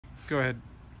Go ahead.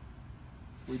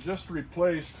 We just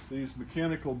replaced these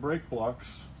mechanical brake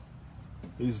blocks,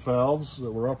 these valves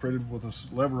that were operated with a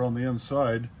lever on the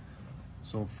inside.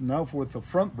 So now with the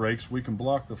front brakes, we can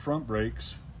block the front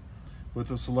brakes with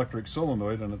this electric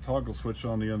solenoid and a toggle switch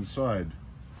on the inside.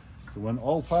 So when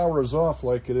all power is off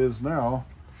like it is now,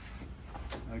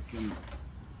 I can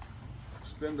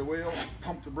spin the wheel,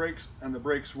 pump the brakes, and the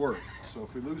brakes work. So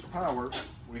if we lose power,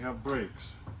 we have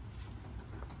brakes.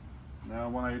 Now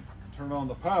when I turn on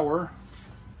the power,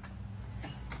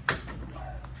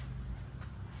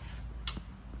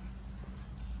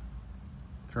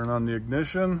 turn on the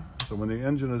ignition, so when the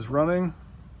engine is running,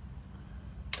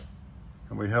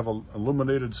 and we have an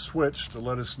illuminated switch to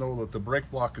let us know that the brake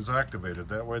block is activated.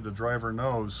 That way the driver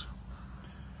knows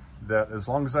that as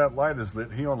long as that light is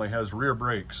lit, he only has rear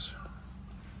brakes.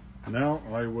 Now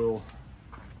I will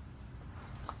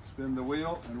spin the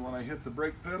wheel, and when I hit the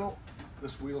brake pedal,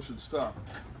 this wheel should stop,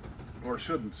 or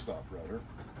shouldn't stop rather.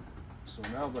 So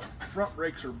now the front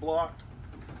brakes are blocked.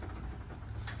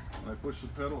 When I push the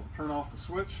pedal, turn off the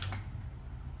switch,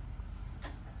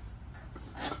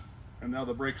 and now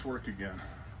the brakes work again.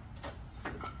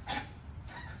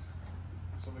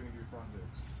 So we can do front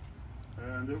brakes.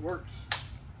 And it works.